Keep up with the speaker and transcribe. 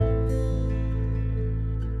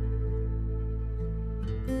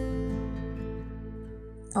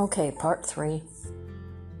Okay, part 3.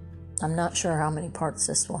 I'm not sure how many parts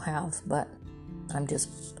this will have, but I'm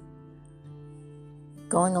just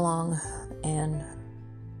going along and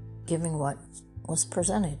giving what was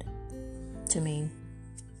presented to me.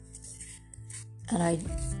 And I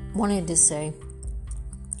wanted to say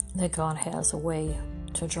that God has a way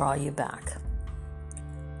to draw you back.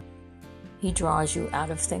 He draws you out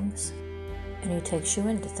of things, and He takes you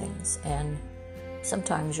into things. And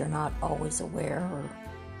sometimes you're not always aware or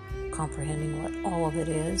comprehending what all of it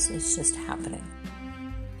is. It's just happening.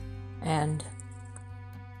 And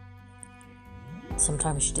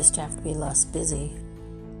sometimes you just have to be less busy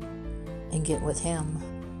and get with Him.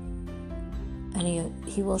 And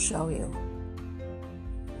He will show you.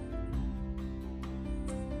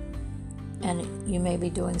 And you may be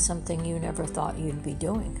doing something you never thought you'd be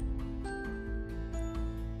doing.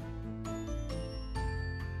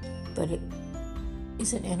 But it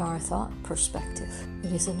isn't in our thought perspective.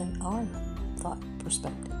 It isn't in our thought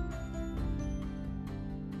perspective.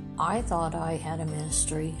 I thought I had a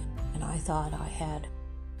ministry, and I thought I had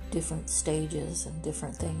different stages and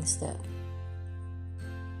different things that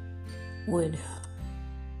would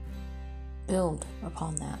build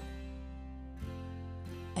upon that.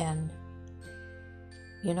 And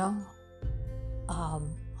it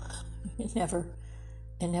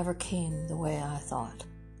never came the way I thought.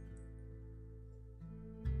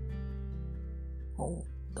 Or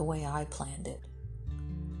the way I planned it.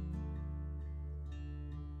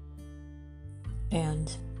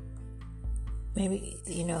 And maybe,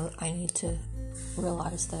 I need to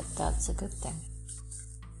realize that that's a good thing.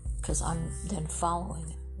 Because I'm then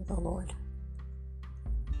following the Lord.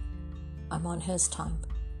 I'm on His time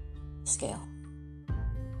scale.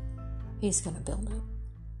 He's going to build it.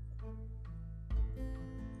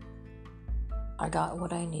 I got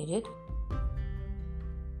what I needed.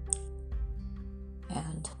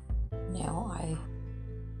 And now I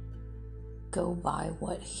go by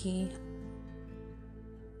what He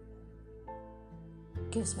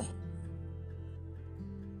gives me.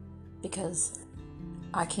 Because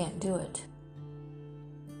I can't do it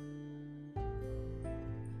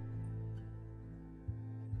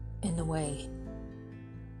in the way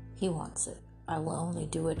He wants it. I will only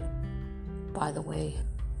do it by the way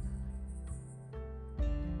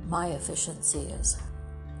my efficiency is.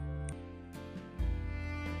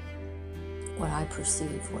 What I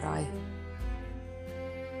perceive, what I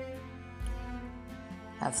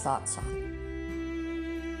have thoughts on.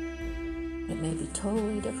 It may be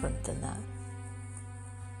totally different than that.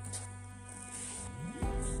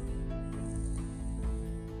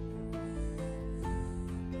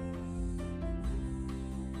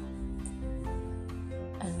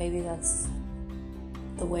 And maybe that's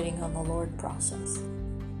the waiting on the Lord process.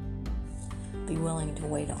 Be willing to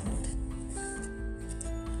wait on it.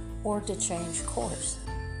 Or to change course.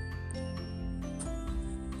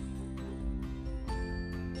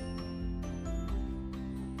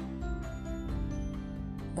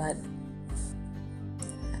 But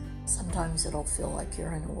sometimes it'll feel like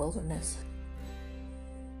you're in a wilderness.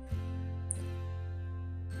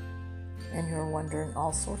 And you're wondering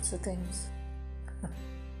all sorts of things.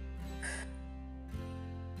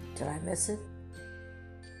 Did I miss it?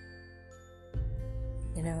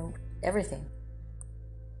 Everything.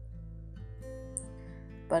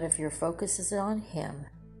 But if your focus is on Him,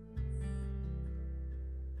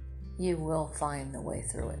 you will find the way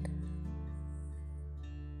through it.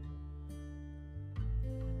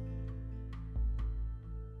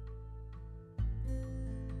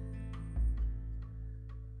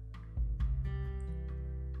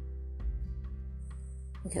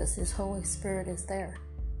 Because His Holy Spirit is there.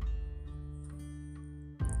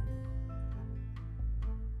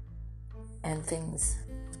 And things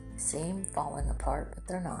seem falling apart, but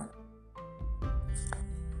they're not.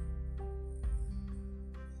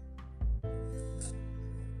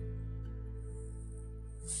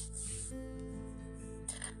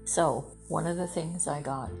 So, one of the things I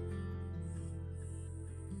got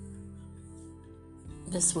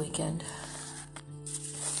this weekend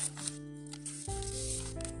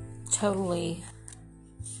totally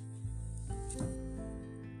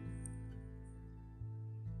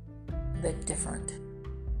a bit different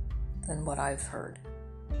than what I've heard.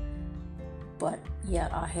 But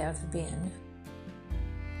yet I have been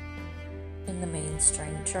in the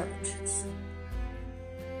mainstream churches.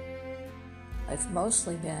 I've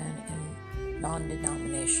mostly been in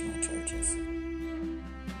non-denominational churches.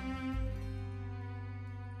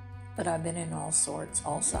 But I've been in all sorts,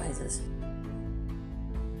 all sizes.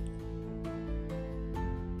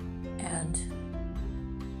 And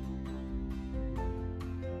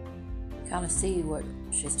kind of see what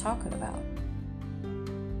she's talking about.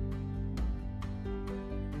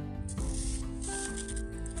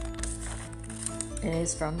 It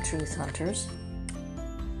is from Truth Hunters,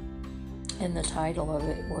 and the title of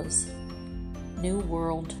it was New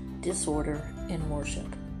World Disorder in Worship.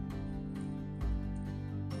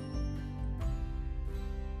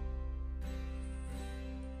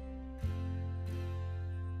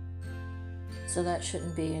 So that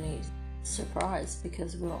shouldn't be any surprise,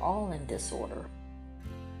 because we're all in disorder.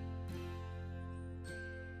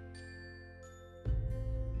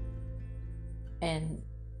 And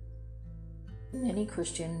many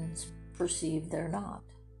Christians perceive they're not.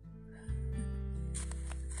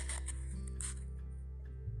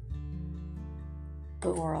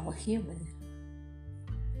 But we're all human.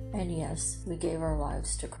 And yes, we gave our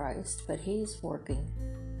lives to Christ, but He's working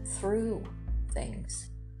through things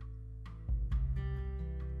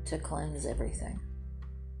to cleanse everything,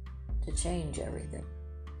 to change everything,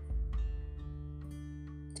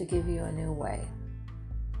 to give you a new way.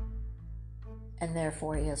 And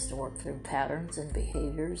therefore He has to work through patterns and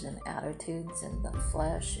behaviors and attitudes and the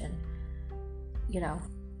flesh, and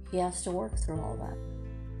He has to work through all that.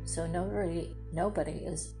 So nobody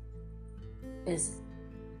is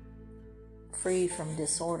free from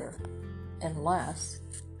disorder unless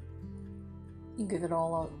you give it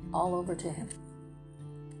all over to Him.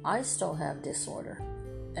 I still have disorder,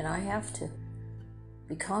 and I have to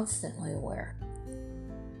be constantly aware.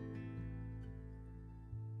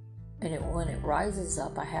 And when it rises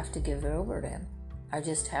up, I have to give it over to Him. I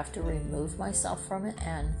just have to remove myself from it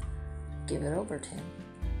and give it over to Him.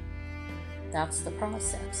 That's the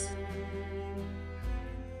process.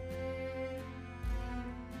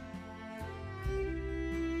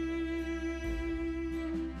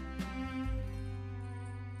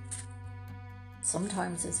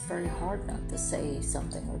 Sometimes it's very hard not to say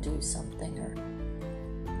something or do something or,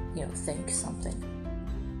 think something.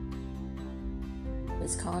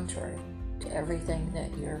 It's contrary to everything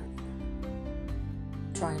that you're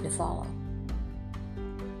trying to follow.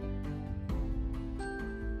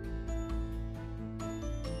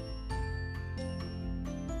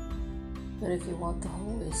 But if you want the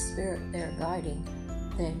Holy Spirit there guiding,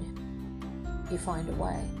 then you find a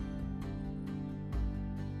way.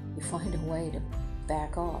 You find a way to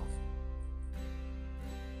back off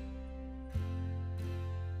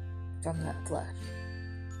from that flesh.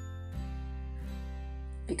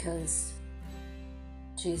 Because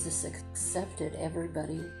Jesus accepted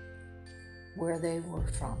everybody where they were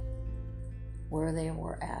from, where they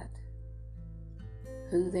were at,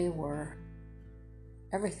 who they were,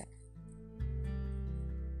 everything.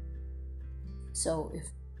 So if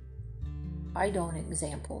I don't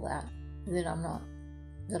example that, then I'm not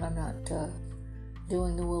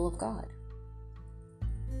doing the will of God.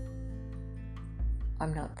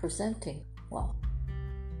 I'm not presenting well.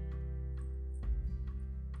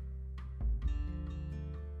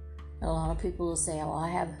 And a lot of people will say, "Oh, I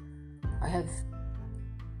have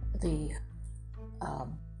the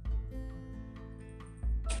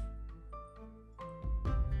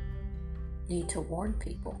need to warn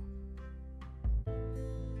people."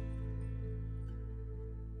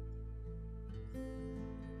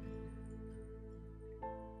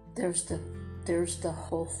 There's the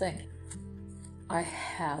whole thing. I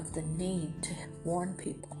have the need to warn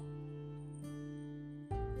people.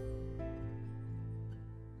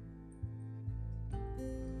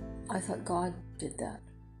 I thought God did that.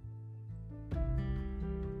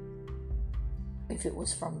 If it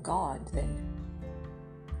was from God, then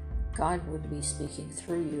God would be speaking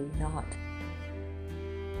through you, not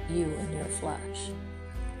you in your flesh,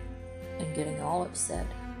 and getting all upset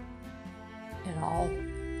and all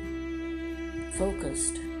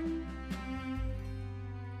focused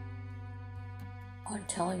on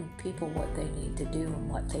telling people what they need to do and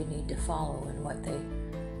what they need to follow and what they,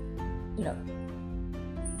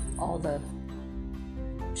 all the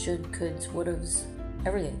should, coulds, would'ves,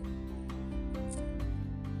 everything.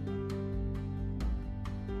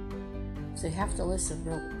 So you have to listen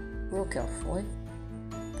real carefully,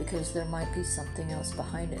 because there might be something else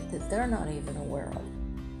behind it that they're not even aware of.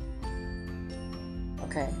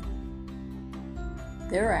 Okay?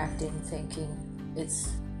 They're acting thinking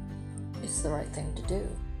it's the right thing to do.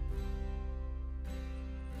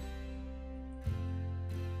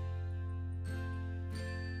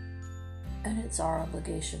 And it's our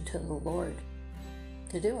obligation to the Lord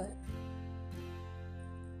to do it.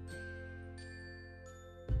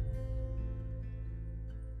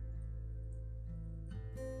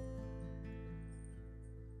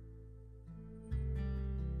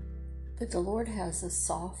 But the Lord has a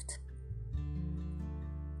soft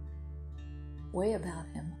way about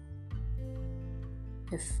him.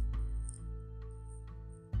 If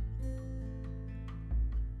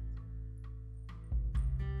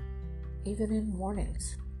even in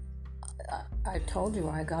warnings, I told you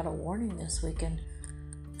I got a warning this weekend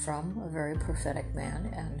from a very prophetic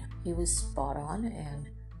man, and he was spot on,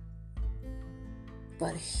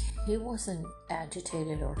 but he wasn't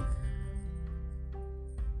agitated or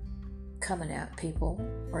coming at people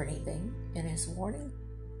or anything in his warning.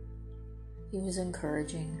 He was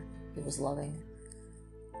encouraging, he was loving,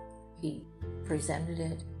 he presented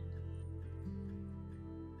it.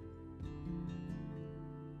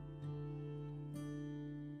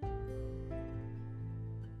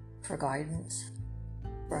 For guidance,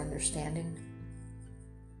 for understanding.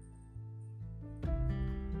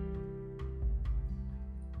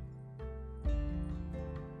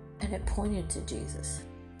 And it pointed to Jesus.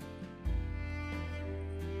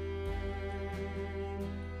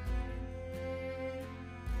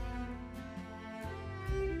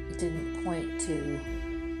 It didn't point to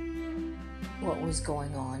what was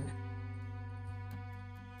going on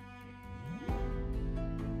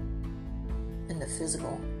in the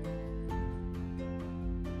physical.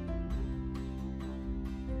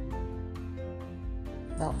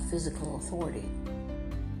 About physical authority.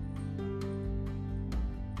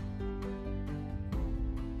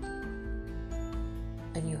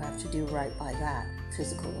 And you have to do right by that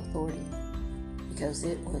physical authority, because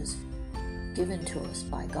it was given to us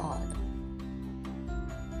by God.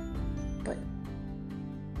 But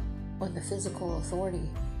when the physical authority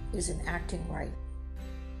isn't acting right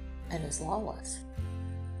and is lawless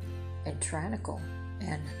and tyrannical,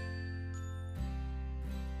 and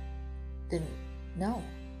then no,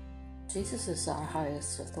 Jesus is our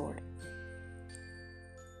highest authority.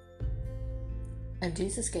 And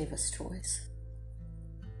Jesus gave us choice.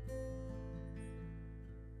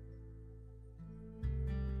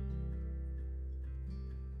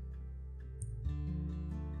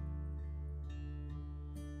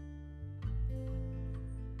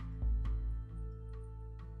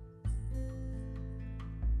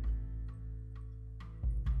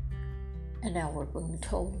 And now we're being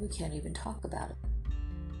told we can't even talk about it.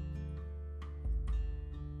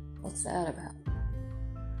 What's that about?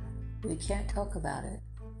 We can't talk about it,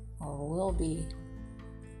 or we'll be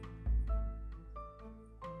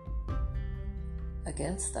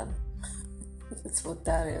against them. That's what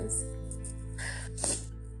that is.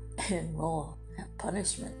 And we'll have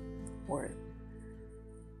punishment for it.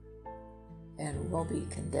 And we'll be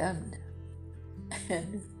condemned.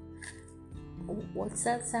 And what's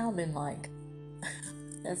that sounding like?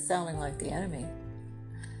 That's sounding like the enemy.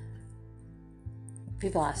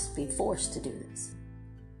 People have to be forced to do this.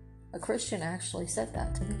 A Christian actually said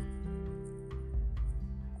that to me.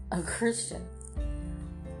 A Christian.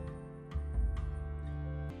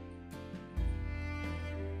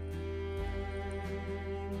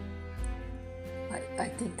 I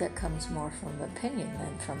think that comes more from opinion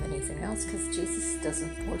than from anything else, because Jesus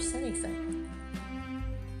doesn't force anything.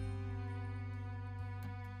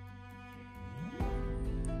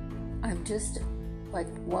 I'm just like,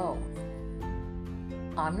 whoa.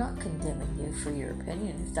 I'm not condemning you for your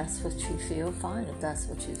opinion. If that's what you feel, fine, if that's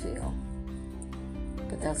what you feel.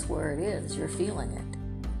 But that's where it is. You're feeling it.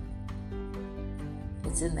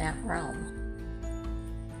 It's in that realm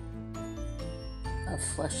of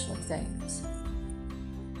fleshly things.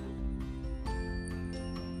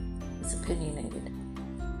 It's opinionated.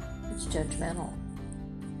 It's judgmental.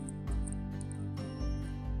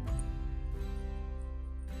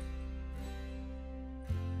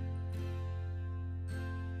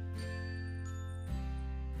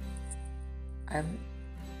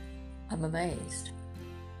 I'm amazed.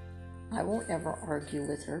 I won't ever argue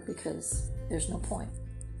with her because there's no point.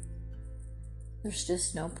 There's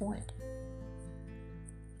just no point.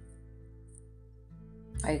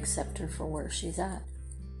 I accept her for where she's at.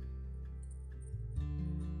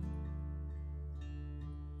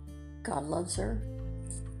 God loves her.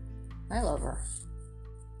 I love her.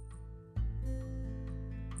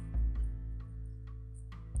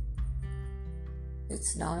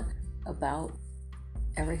 It's not about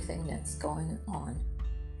everything that's going on.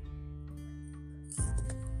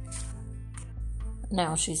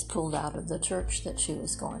 Now she's pulled out of the church that she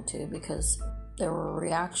was going to because there were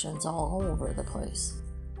reactions all over the place.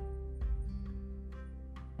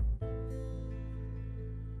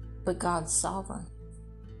 But God's sovereign.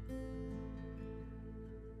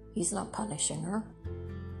 He's not punishing her.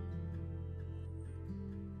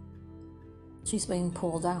 She's being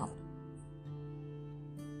pulled out.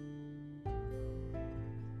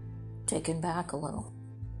 Taken back a little.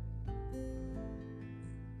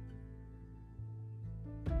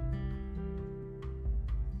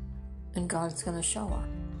 And God's going to show her.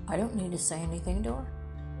 I don't need to say anything to her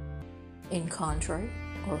in contrary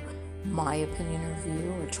or my opinion or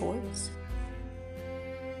view or choice.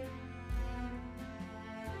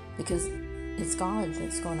 Because it's God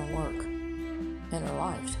that's going to work in her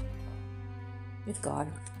life. If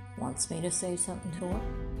God wants me to say something to her,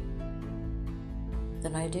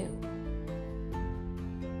 then I do.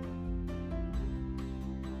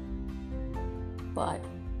 But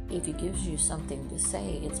if He gives you something to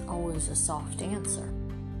say, it's always a soft answer.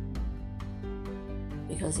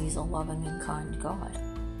 Because He's a loving and kind God.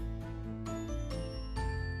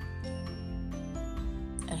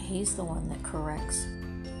 And He's the one that corrects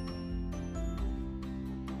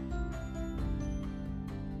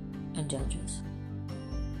and judges.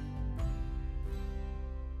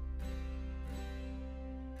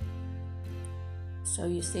 So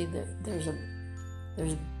you see that there's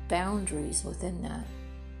boundaries within that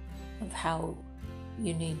of how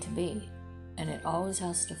you need to be, and it always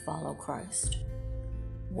has to follow Christ.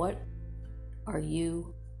 What are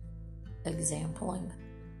you exempling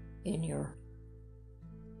in your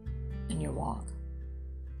walk?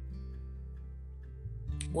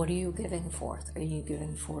 What are you giving forth? Are you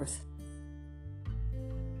giving forth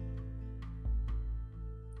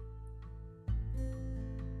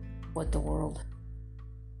what the world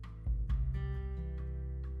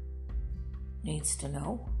needs to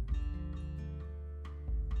know?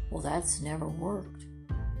 Well, that's never worked,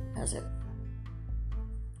 has it?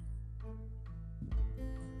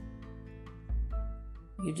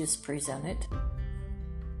 You just present it,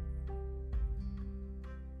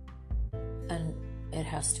 and it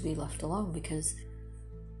has to be left alone, because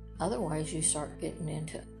otherwise you start getting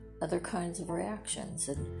into other kinds of reactions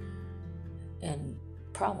and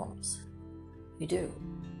problems. You do,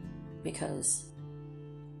 because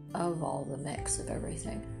of all the mix of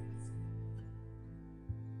everything.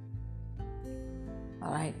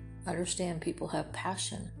 I understand people have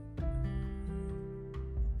passion.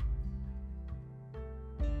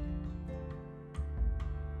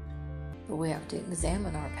 But we have to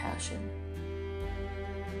examine our passion.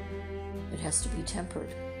 It has to be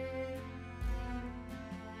tempered.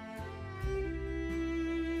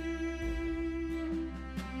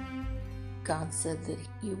 God said that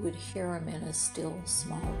you would hear Him in a still,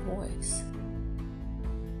 small voice,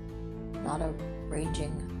 not a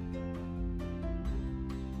raging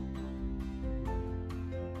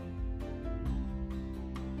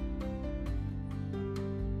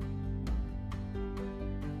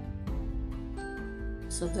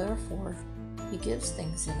So therefore, He gives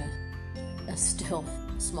things in a still,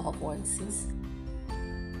 small voice.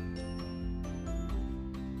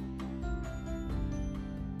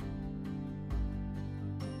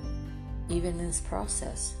 Even in this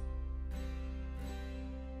process,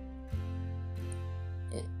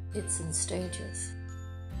 it's in stages.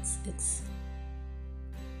 It's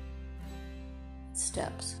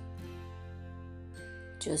steps.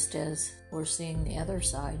 Just as we're seeing the other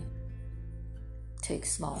side take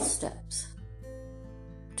small steps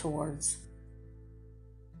towards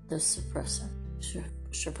the suppression.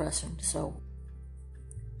 So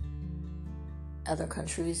other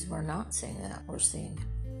countries, we're not seeing that. We're seeing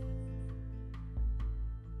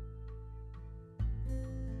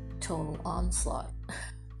total onslaught.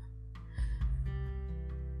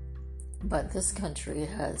 But this country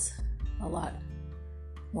has a lot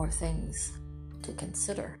more things to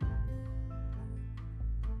consider.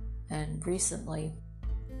 And recently,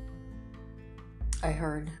 I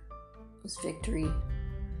heard it was Victory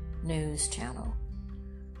News Channel.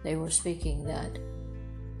 They were speaking that,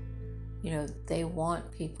 they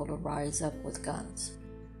want people to rise up with guns.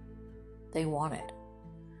 They want it.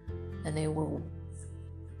 And they were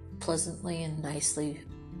pleasantly and nicely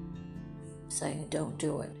saying, don't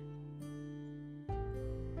do it.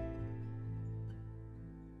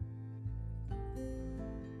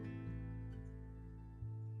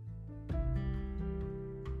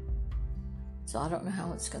 So I don't know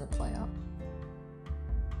how it's going to play out.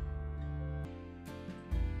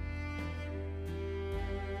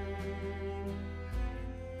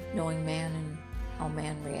 Knowing man and how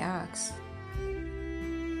man reacts,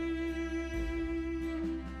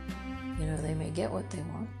 they may get what they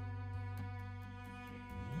want.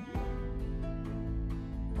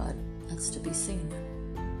 But that's to be seen.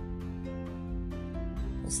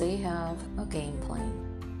 Because they have a game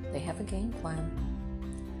plan. They have a game plan.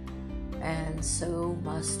 And so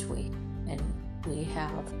must we. And we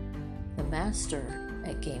have the master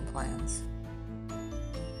at game plans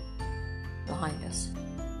behind us,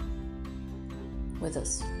 with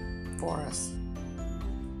us, for us.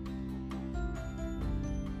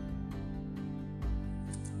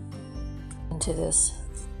 into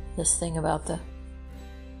this thing about the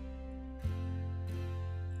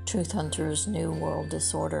Truth Hunters' New World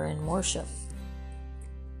Disorder in Worship.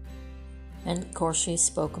 And of course she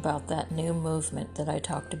spoke about that new movement that I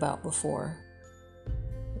talked about before,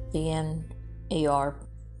 the NAR.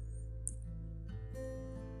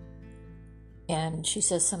 And she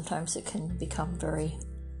says sometimes it can become very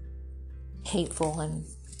hateful in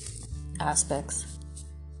aspects.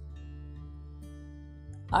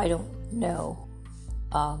 I don't know.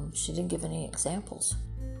 She didn't give any examples.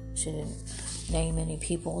 She didn't name any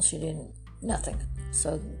people. She didn't, nothing.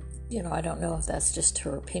 So, I don't know if that's just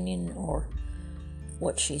her opinion or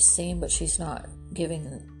what she's seen, but she's not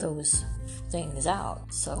giving those things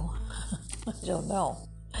out. So, I don't know.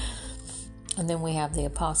 And then we have the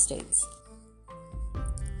apostates.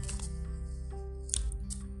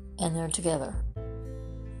 And they're together.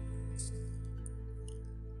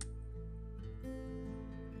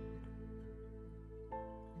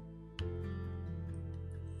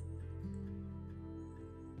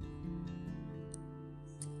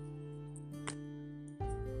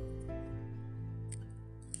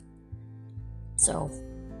 So,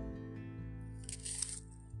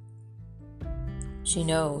 she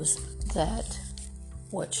knows that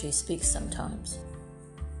what she speaks sometimes,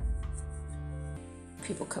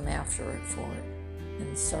 people come after it for it,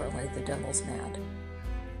 and certainly the devil's mad,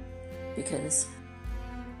 because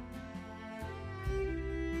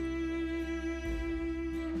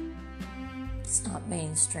it's not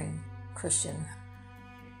mainstream Christian,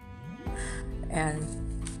 and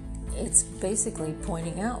it's basically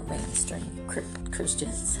pointing out mainstream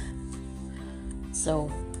Christians. So,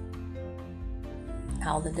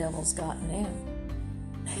 how the devil's gotten in.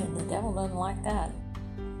 And the devil doesn't like that.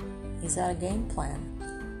 He's got a game plan.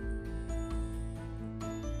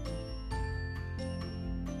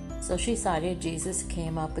 So she cited Jesus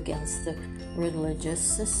came up against the religious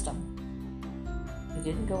system. He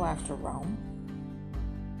didn't go after Rome.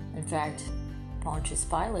 In fact, Pontius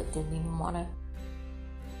Pilate didn't even want to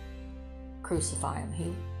crucify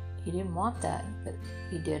him. He didn't want that, but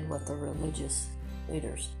he did what the religious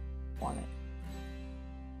leaders wanted.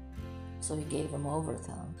 So he gave him over to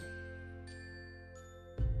them.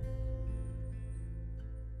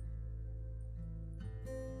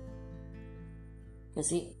 Because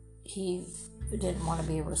he didn't want to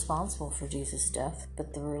be responsible for Jesus' death,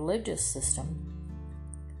 but the religious system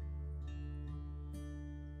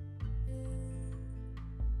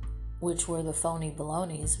which were the phony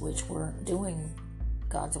balonies, which were doing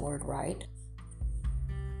God's word right,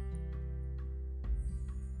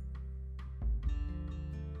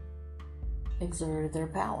 exerted their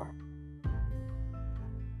power.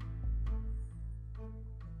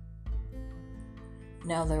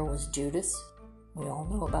 Now there was Judas. We all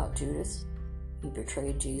know about Judas. He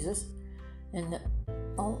betrayed Jesus. And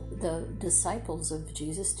the disciples of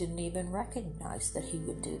Jesus didn't even recognize that he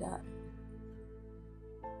would do that.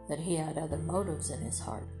 That he had other motives in his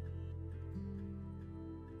heart.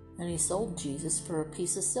 And he sold Jesus for a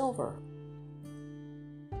piece of silver.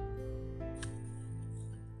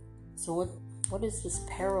 So what is this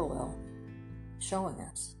parallel showing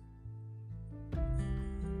us?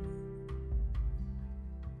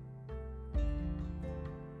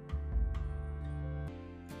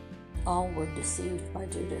 All were deceived by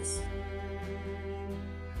Judas,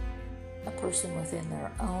 a person within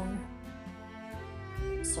their own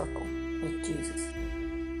circle with Jesus.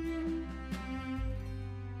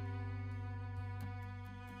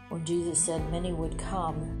 When Jesus said many would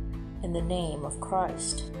come in the name of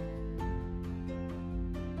Christ,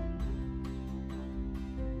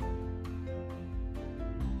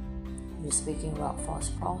 he was speaking about false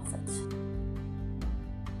prophets.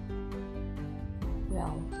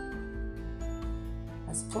 Well,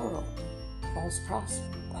 that's plural. False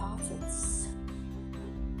prophets.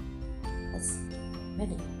 That's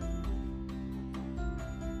many.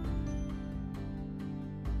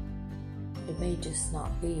 It may just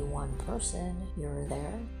not be one person here or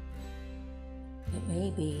there. It may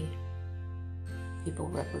be people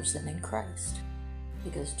representing Christ.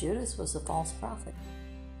 Because Judas was a false prophet.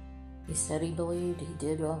 He said he believed, he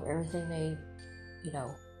did everything they,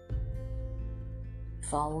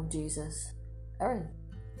 followed Jesus. Everything.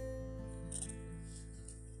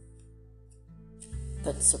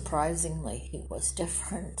 But surprisingly, he was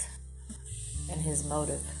different, and his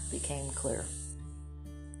motive became clear.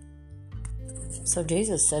 So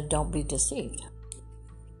Jesus said, don't be deceived.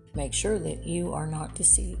 Make sure that you are not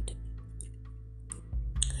deceived.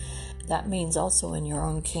 That means also in your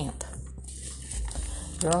own camp,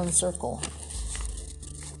 your own circle.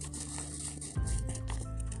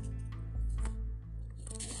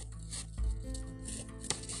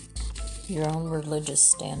 your own religious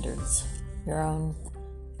standards, your own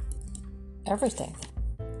everything.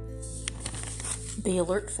 Be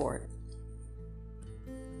alert for it.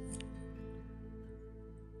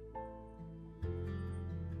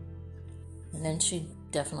 And then she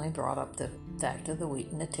definitely brought up the fact of the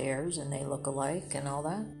wheat and the tares, and they look alike and all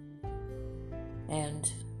that.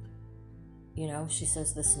 And, she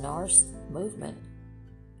says the Sonaris movement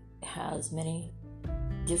has many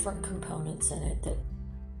different components in it that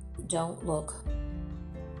don't look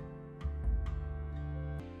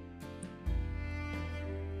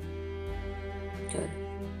good.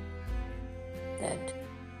 That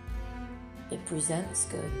it presents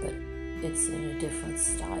good, but it's in a different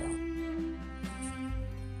style.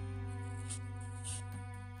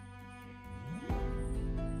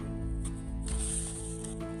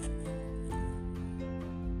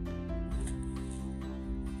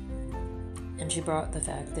 And she brought the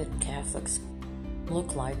fact that Catholics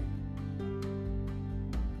look like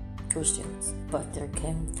Christians, but they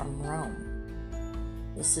came from Rome,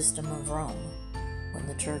 the system of Rome, when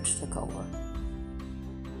the church took over.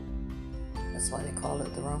 That's why they called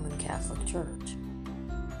it the Roman Catholic Church.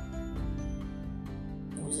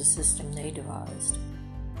 It was a system they devised,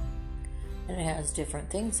 and it has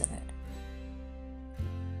different things in it.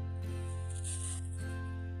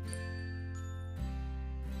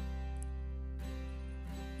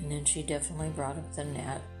 And then she definitely brought up the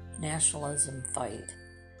nationalism fight.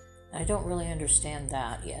 I don't really understand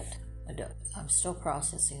that yet. I'm still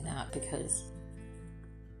processing that because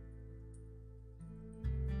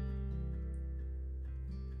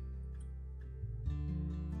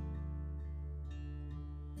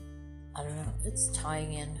I don't know, it's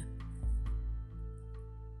tying in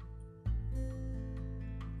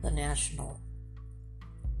the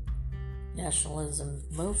nationalism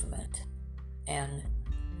movement, and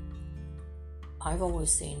I've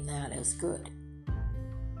always seen that as good,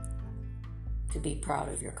 to be proud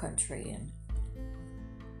of your country and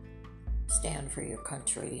stand for your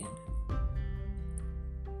country. And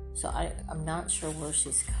so I'm not sure where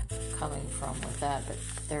she's coming from with that, but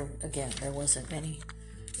there wasn't many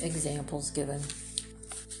examples given.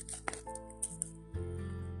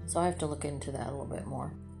 So I have to look into that a little bit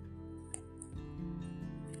more.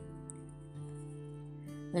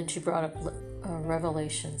 Then she brought up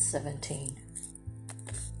Revelation 17.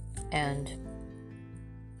 And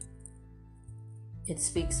it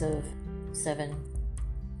speaks of 7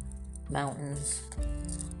 mountains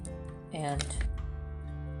and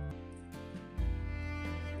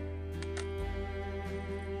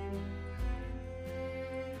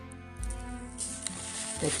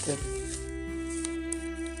the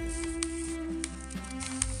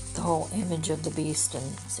whole image of the beast and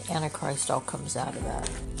the Antichrist all comes out of that.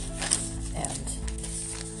 And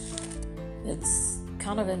it's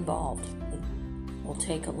kind of involved. It will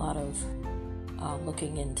take a lot of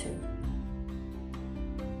looking into,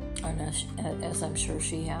 as I'm sure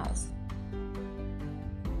she has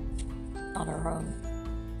on her own.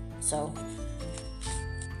 So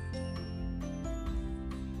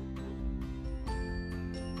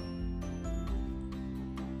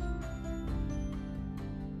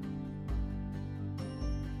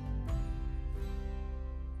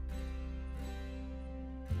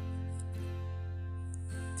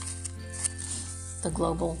the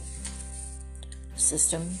global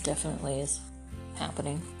system definitely is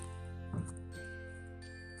happening.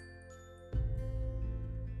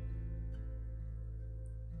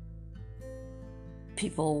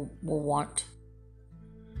 People will want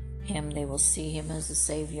him, they will see him as a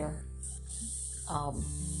savior.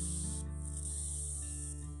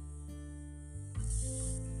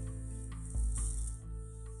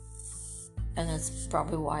 And that's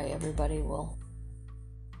probably why everybody will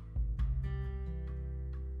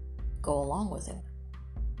go along with it.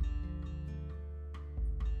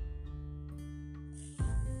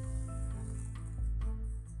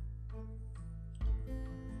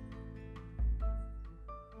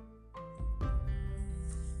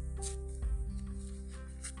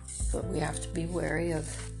 But we have to be wary of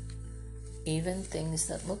even things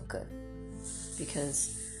that look good,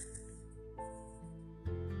 because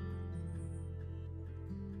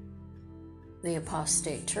the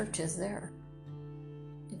apostate church is there.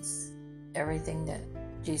 It's everything that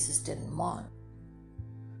Jesus didn't want.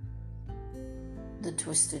 The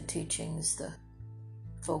twisted teachings, the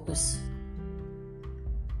focus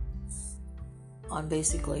on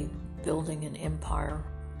basically building an empire.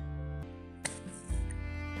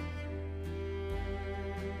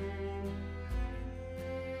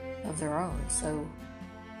 Of their own. So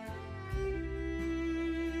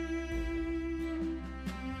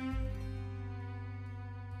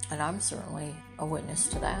And I'm certainly a witness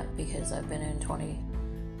to that, because I've been in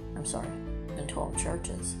 12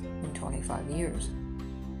 churches in 25 years.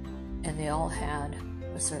 And they all had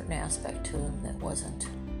a certain aspect to them that wasn't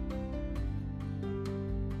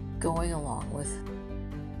going along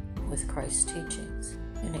with Christ's teachings,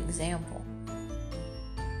 an example.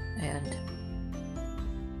 And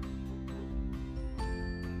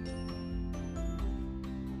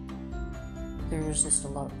there was just a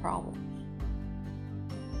lot of problems.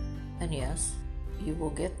 And yes, you will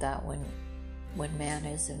get that when man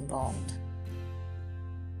is involved.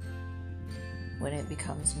 When it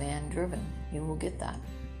becomes man-driven, you will get that.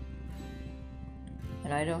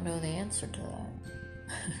 And I don't know the answer to that.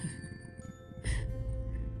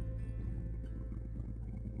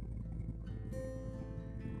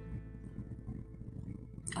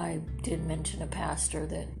 I did mention a pastor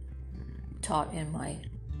that taught in my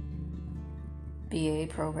BA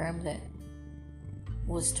program that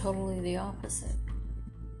was totally the opposite.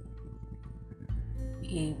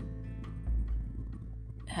 He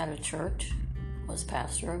had a church, was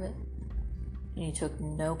pastor of it, and he took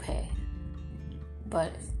no pay.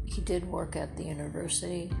 But he did work at the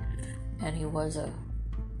university, and he was a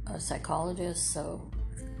psychologist, so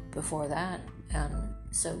before that, and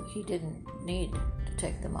so he didn't need to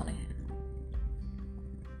take the money.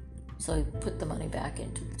 So he put the money back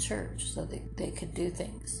into the church so that they could do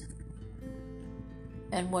things.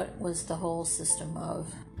 And what was the whole system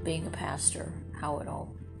of being a pastor, how it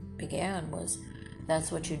all began, was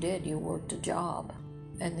that's what you did. You worked a job,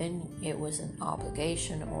 and then it was an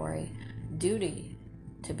obligation or a duty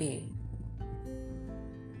to be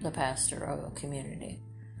the pastor of a community.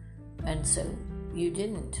 And so you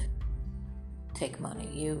didn't take money.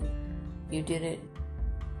 You did it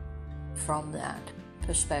from that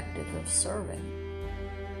perspective of serving.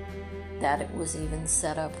 That it was even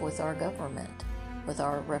set up with our government, with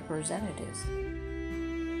our representatives.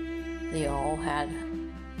 They all had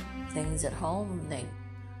things at home. They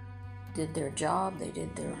did their job. They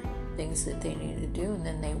did their things that they needed to do, and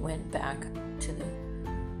then they went back to the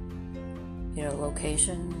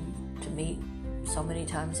location to meet so many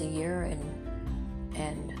times a year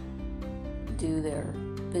and do their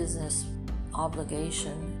business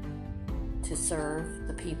obligation to serve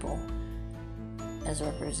the people as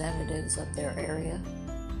representatives of their area.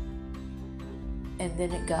 And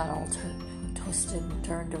then it got all twisted and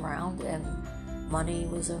turned around, and money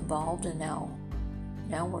was involved, and now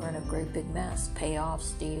we're in a great big mess.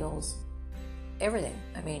 Payoffs, deals, everything.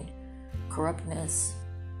 I mean, corruptness,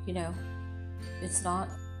 it's not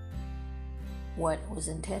what was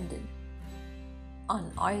intended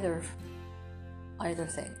on either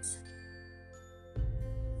things.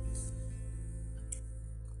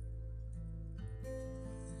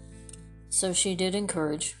 So she did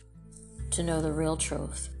encourage to know the real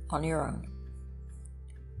truth on your own.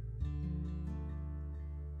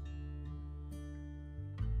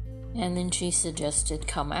 And then she suggested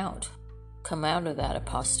come out of that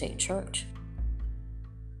apostate church.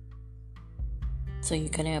 So you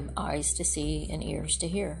can have eyes to see and ears to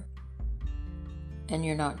hear. And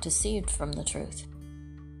you're not deceived from the truth.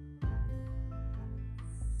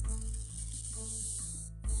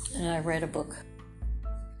 And I read a book.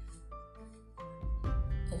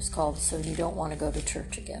 It was called So You Don't Want to Go to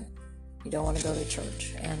Church Again. You don't want to go to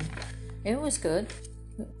church. And it was good.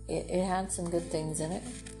 It had some good things in it.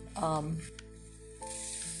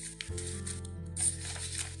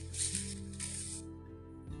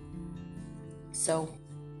 So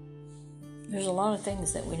there's a lot of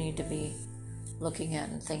things that we need to be looking at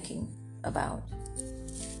and thinking about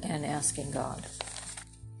and asking God.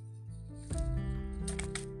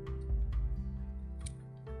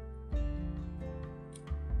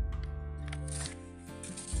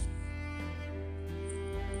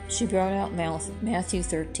 She brought out Matthew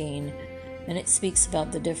 13, and it speaks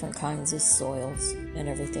about the different kinds of soils and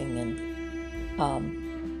everything.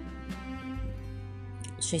 And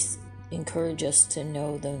she encouraged us to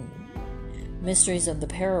know the mysteries of the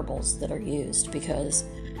parables that are used, because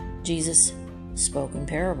Jesus spoke in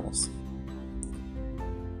parables.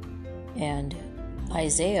 And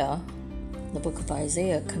Isaiah, the book of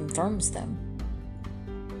Isaiah, confirms them.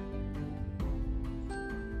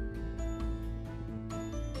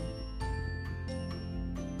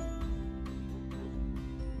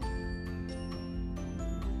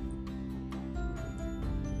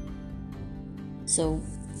 So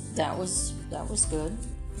that was good.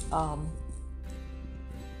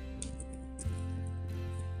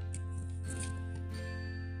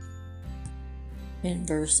 In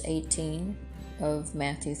verse 18 of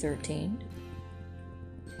Matthew 13,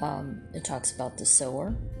 it talks about the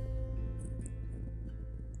sower.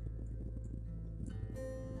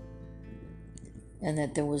 and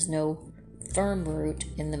that there was no firm root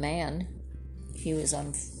in the man. He was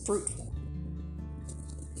unfruitful.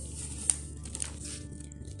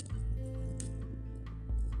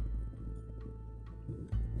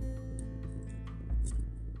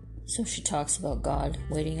 So she talks about God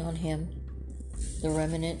waiting on him, the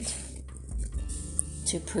remnant,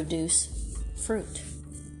 to produce fruit,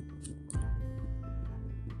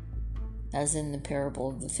 as in the parable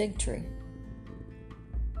of the fig tree.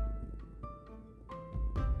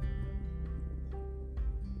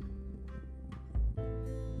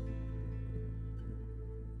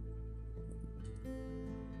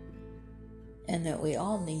 And that we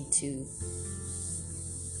all need to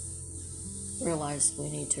realize we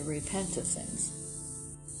need to repent of things,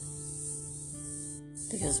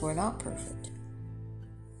 because we're not perfect.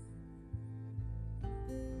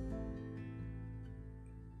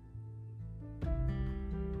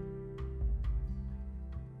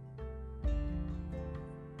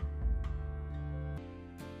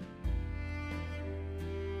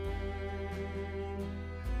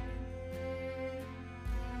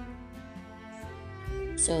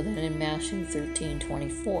 So then in Matthew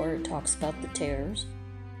 13:24, it talks about the tares,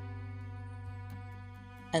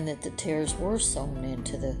 and that the tares were sown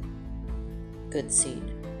into the good seed.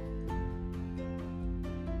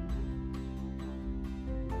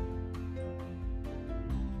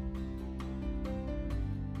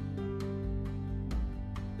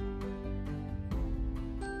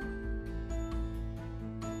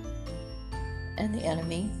 And the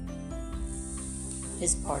enemy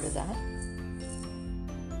is part of that.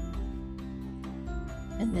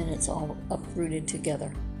 And then it's all uprooted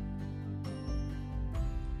together.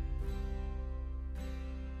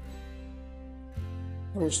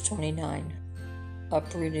 Verse 29,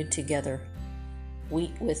 uprooted together,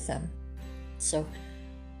 wheat with them. So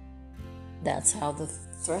that's how the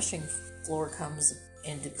threshing floor comes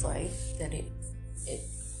into play, that it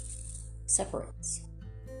separates.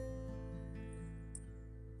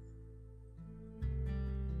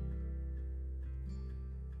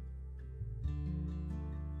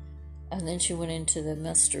 And then she went into the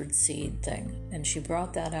mustard seed thing, and she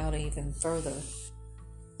brought that out even further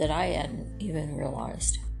that I hadn't even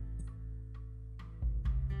realized.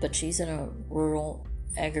 But she's in a rural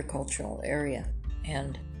agricultural area,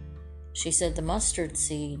 and she said the mustard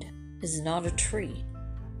seed is not a tree,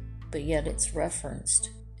 but yet it's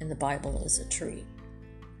referenced in the Bible as a tree.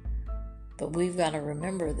 But we've got to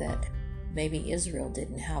remember that maybe Israel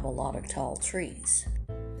didn't have a lot of tall trees.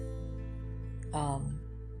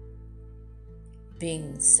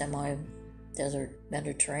 Being semi-desert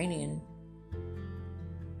Mediterranean,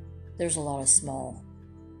 there's a lot of small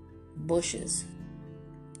bushes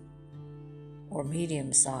or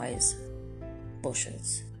medium-sized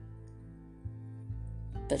bushes.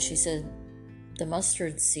 But she said the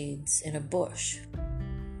mustard seeds in a bush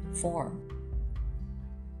form.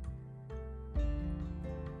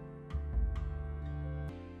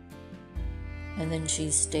 And then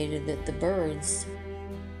she stated that the birds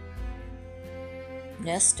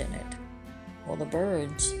nest in it. Well, the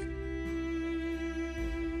birds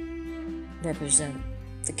represent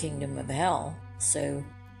the kingdom of hell, so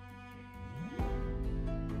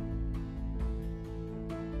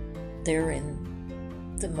they're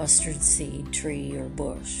in the mustard seed tree or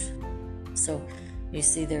bush. So you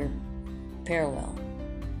see they're parallel,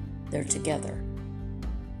 they're together,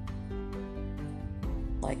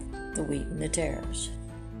 like the wheat and the tares.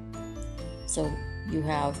 So you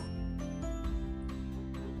have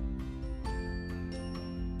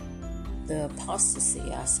the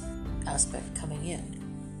apostasy aspect coming in,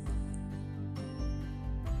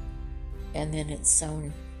 and then it's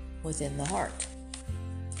sown within the heart,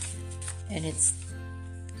 and it's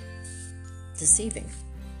deceiving.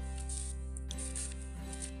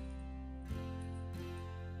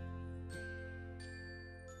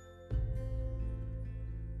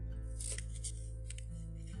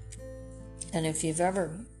 And if you've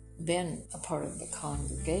ever been a part of the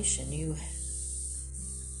congregation,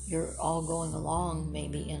 you're all going along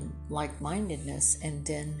maybe in like-mindedness, and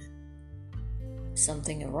then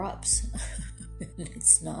something erupts.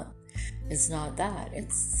 it's not that,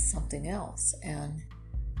 it's something else. And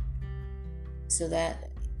so that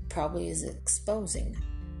probably is exposing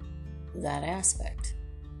that aspect.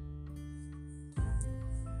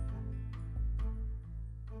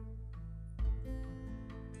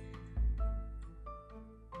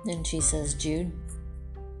 Then she says Jude,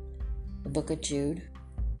 the book of Jude.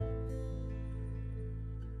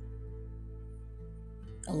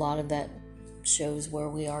 A lot of that shows where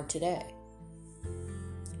we are today.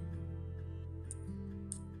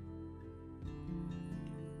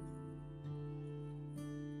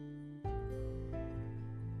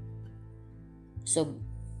 So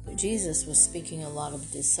Jesus was speaking a lot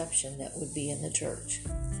of deception that would be in the church,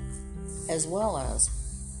 as well as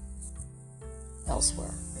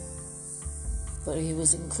elsewhere. But he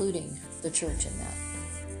was including the church in that.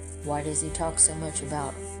 Why does he talk so much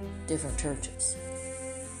about different churches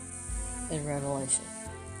in Revelation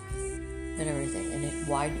and everything? And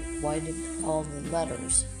why did all the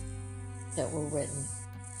letters that were written,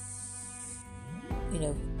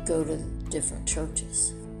 go to different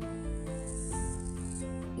churches?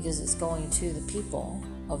 Because it's going to the people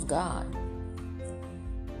of God.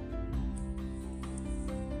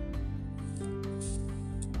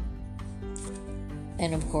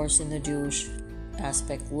 And of course, in the Jewish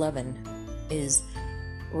aspect, leaven is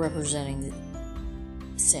representing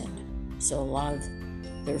sin. So a lot of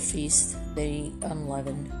their feasts, they eat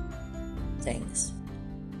unleavened things.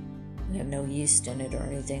 They have no yeast in it or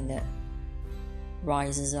anything that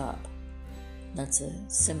rises up. That's a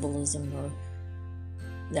symbolism or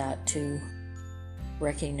that to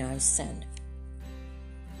recognize sin.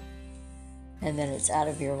 And then it's out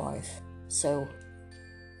of your life. So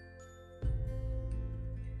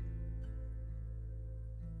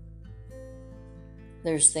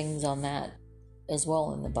there's things on that as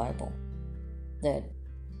well in the Bible that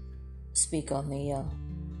speak on the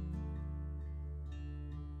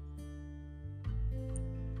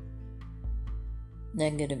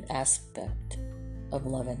negative aspect of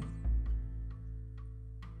leaven.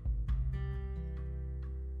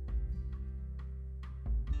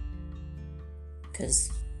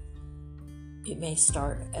 Because it may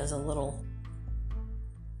start as a little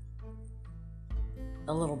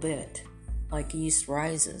bit, like yeast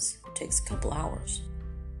rises. It takes a couple hours.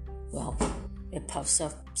 Well, it puffs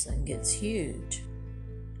up and gets huge.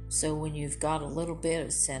 So when you've got a little bit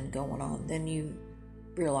of sin going on, then you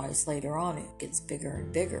realize later on it gets bigger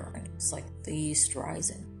and bigger, and it's like the yeast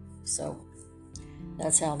rising. So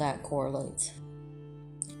that's how that correlates.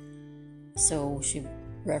 So she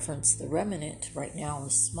referenced the remnant right now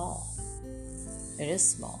is small. It is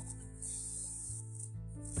small.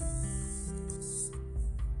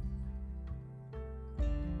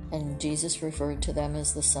 And Jesus referred to them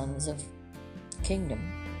as the sons of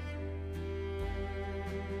kingdom.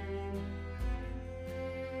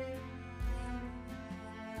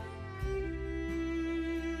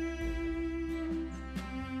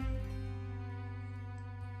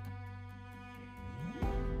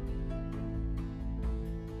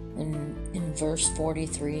 In verse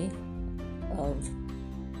 43 of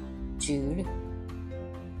Jude,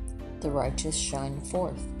 the righteous shine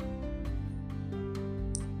forth.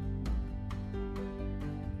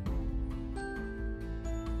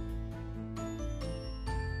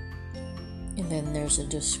 And then there's a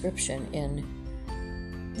description in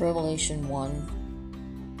Revelation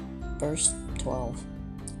 1, verse 12.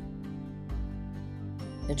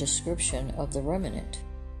 A description of the remnant.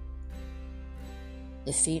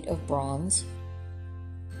 The feet of bronze.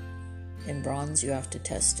 In bronze, you have to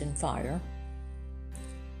test in fire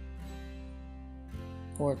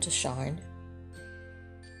for it to shine.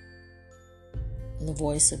 And the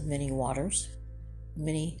voice of many waters.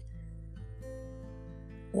 Many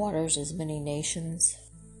waters is many nations.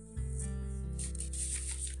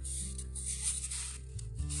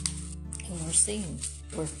 And we're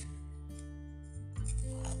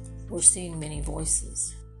seeing many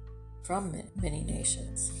voices from many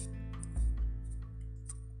nations.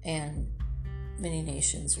 And many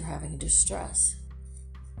nations are having distress.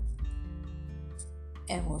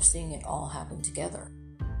 And we're seeing it all happen together.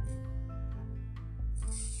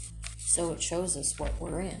 So it shows us what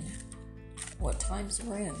we're in, what times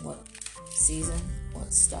we're in, what season,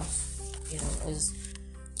 what stuff, is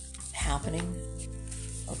happening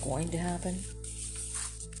or going to happen.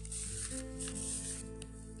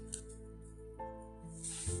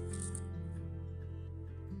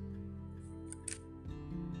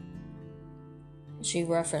 She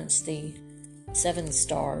referenced the 7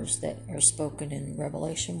 stars that are spoken in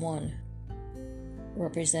Revelation 1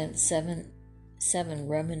 represent seven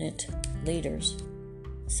remnant leaders,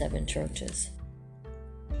 7 churches.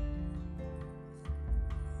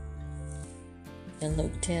 In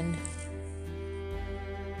Luke 10,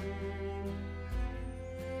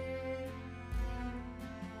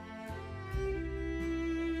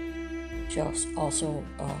 she also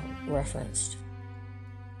referenced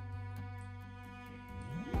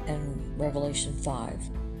in Revelation 5.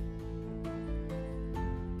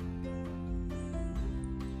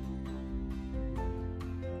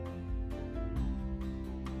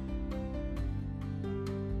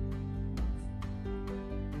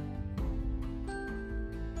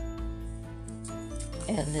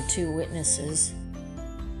 And the 2 witnesses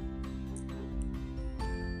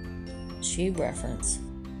she referenced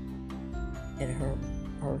in her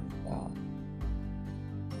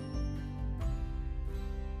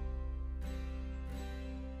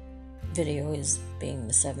video is being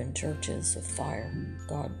the 7 churches of fire,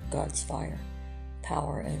 God's fire,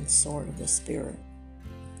 power, and sword of the Spirit.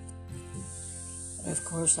 And of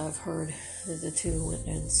course, I've heard that the 2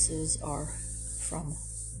 witnesses are from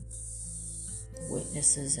the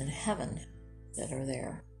witnesses in heaven that are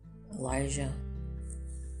there. Elijah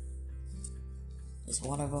is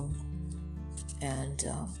one of them, and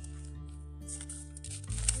I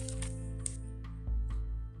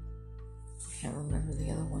can't remember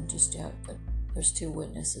the other one just yet, but there's 2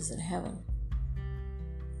 witnesses in heaven.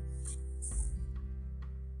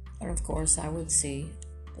 And of course, I would see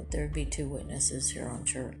that there'd be 2 witnesses here on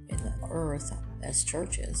church in the earth as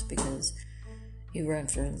churches, because he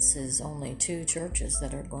references only 2 churches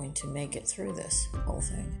that are going to make it through this whole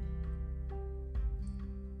thing.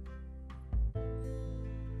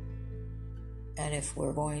 And if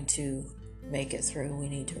we're going to make it through, we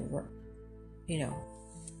need to,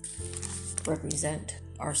 represent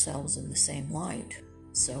ourselves in the same light.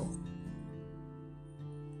 So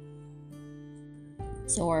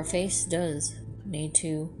our face does need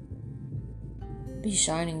to be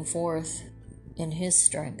shining forth in His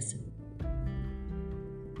strength.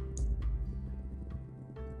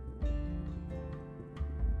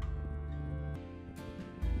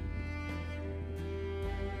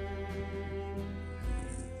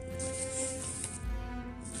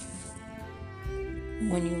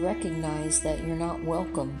 When you recognize that you're not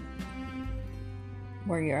welcome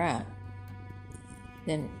where you're at,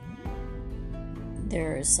 then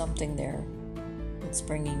there is something there that's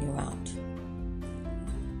bringing you out.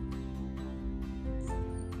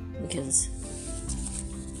 Because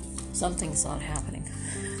something's not happening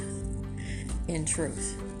in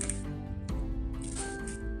truth.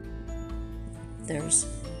 There's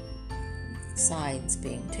sides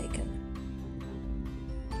being taken,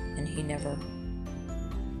 and He never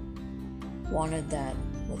wanted that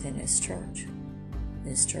within His church.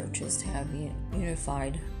 His church is to have a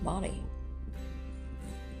unified body.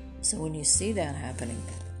 So when you see that happening,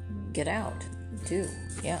 get out. Do,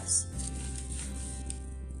 yes.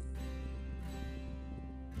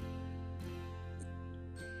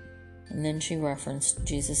 And then she referenced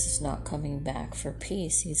Jesus is not coming back for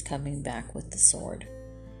peace. He's coming back with the sword.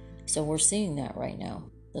 So we're seeing that right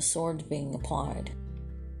now. The sword's being applied.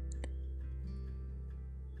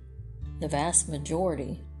 The vast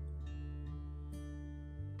majority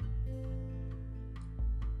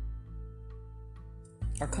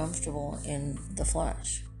are comfortable in the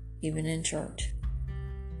flesh, even in church.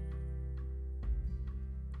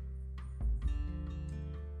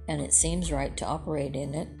 And it seems right to operate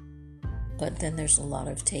in it, but then there's a lot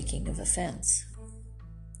of taking of offense.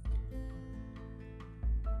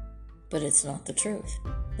 But it's not the truth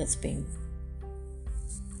that's being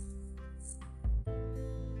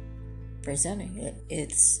presenting.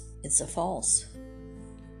 It's a false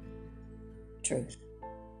truth.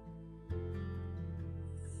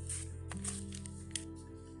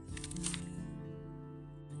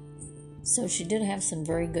 So she did have some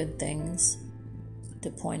very good things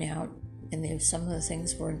to point out, and some of the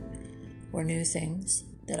things were new things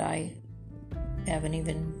that I haven't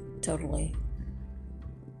even totally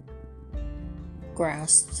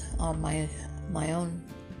grasped on my own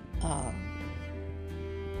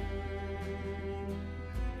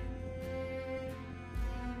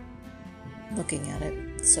looking at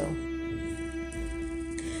it. So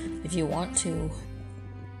if you want to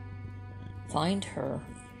find her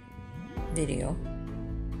video,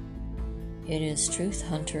 it is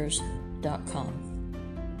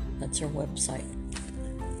truthhunters.com. That's her website.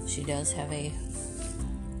 She does have a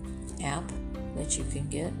app that you can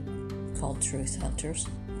get called Truth Hunters,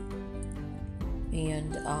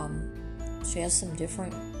 and she has some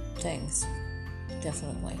different things,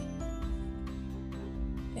 definitely,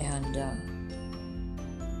 and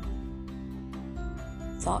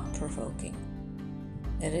thought-provoking.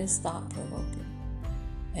 It is thought-provoking.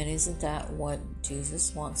 And isn't that what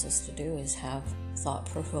Jesus wants us to do, is have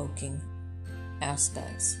thought-provoking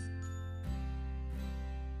aspects?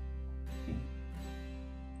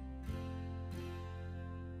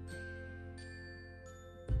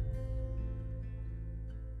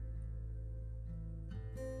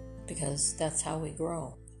 Because that's how we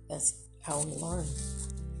grow. That's how we learn.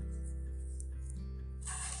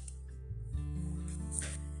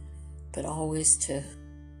 But always to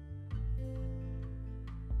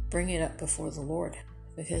bring it up before the Lord,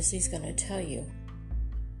 because He's going to tell you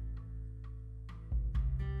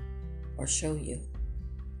or show you.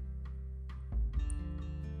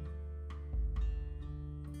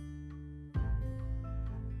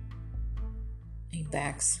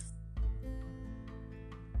 backs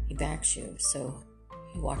you, so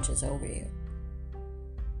he watches over you.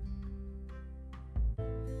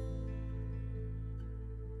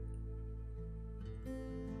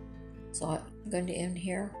 So I'm going to end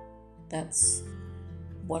here. That's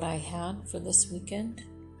what I had for this weekend.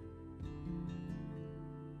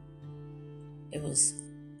 It was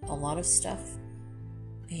a lot of stuff,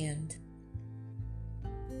 and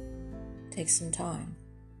take some time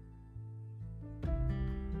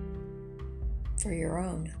for your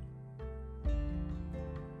own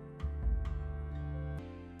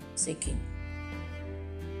seeking.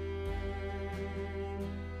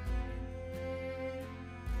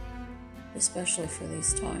 Especially for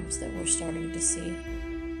these times that we're starting to see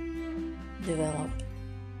develop.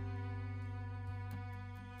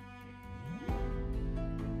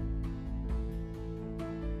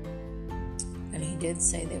 And he did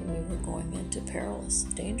say that we were going into perilous,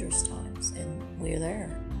 dangerous times, and we're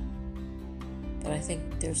there. But I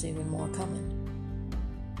think there's even more coming.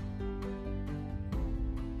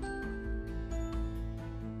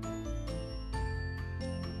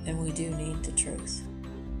 And we do need the truth.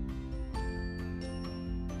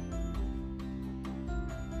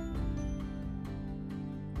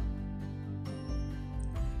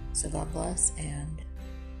 So God bless, and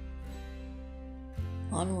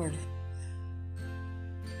onward.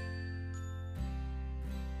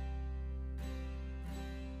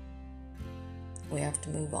 We have to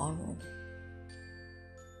move onward.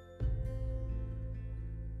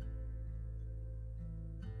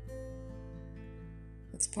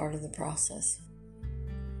 It's part of the process.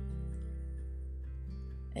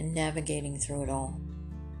 And navigating through it all.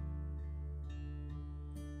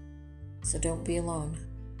 So don't be alone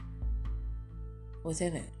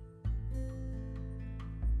within it.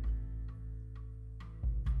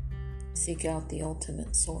 Seek out the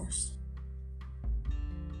ultimate source.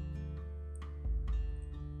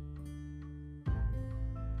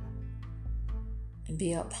 And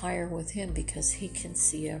be up higher with him, because he can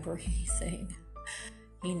see everything.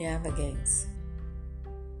 He navigates.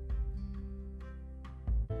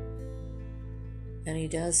 And he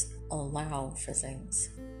does allow for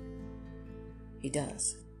things. He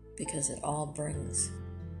does. Because it all brings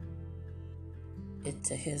it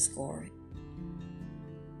to his glory.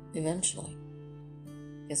 Eventually.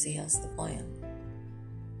 Because he has the plan.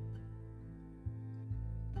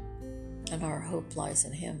 And our hope lies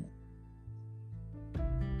in him.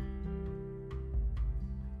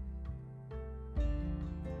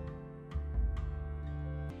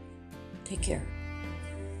 Take care.